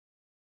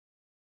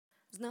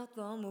Знов в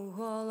твоєму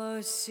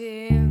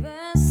голосі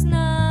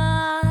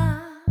весна.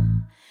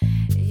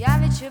 Я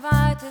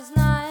відчуваю, ти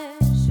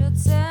знаєш, що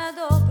це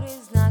добрий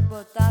знак, бо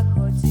так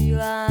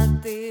хотіла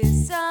ти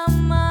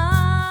сама.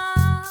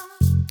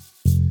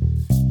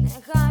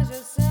 Нехай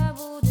же все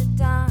буде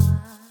так.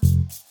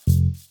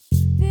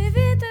 Твій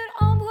вітер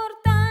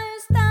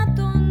обгортаюсь та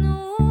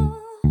тону,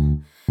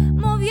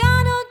 мов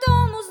я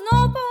додому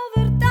знов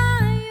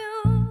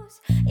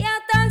повертаюсь. Я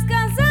так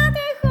сказати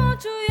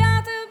хочу,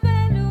 я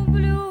тебе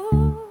люблю.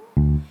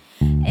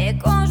 І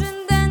кожен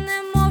день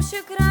немов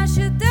ще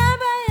краще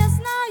тебе я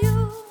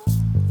знаю.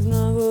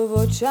 Знову в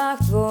очах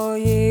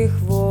твоїх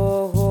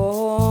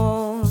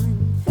вогонь,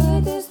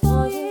 пити з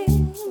твоїх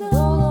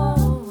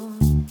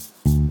долонь.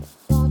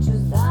 Хочу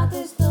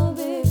здатись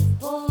тобі в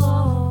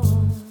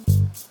полон.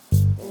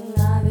 Ти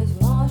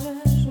навіть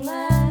можеш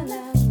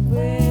мене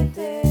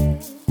вбити.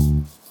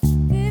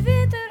 Ти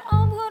вітер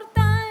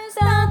обгортаюсь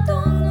та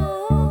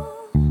тону,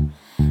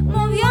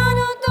 мов я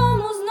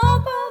додому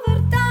знов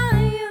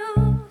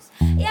повертаюсь.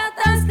 Я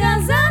так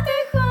сказати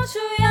хочу,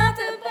 я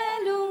тебе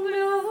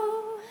люблю.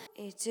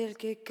 І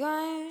тільки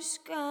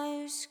каюсь,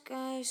 каюсь,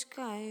 каюсь,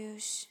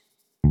 каюсь.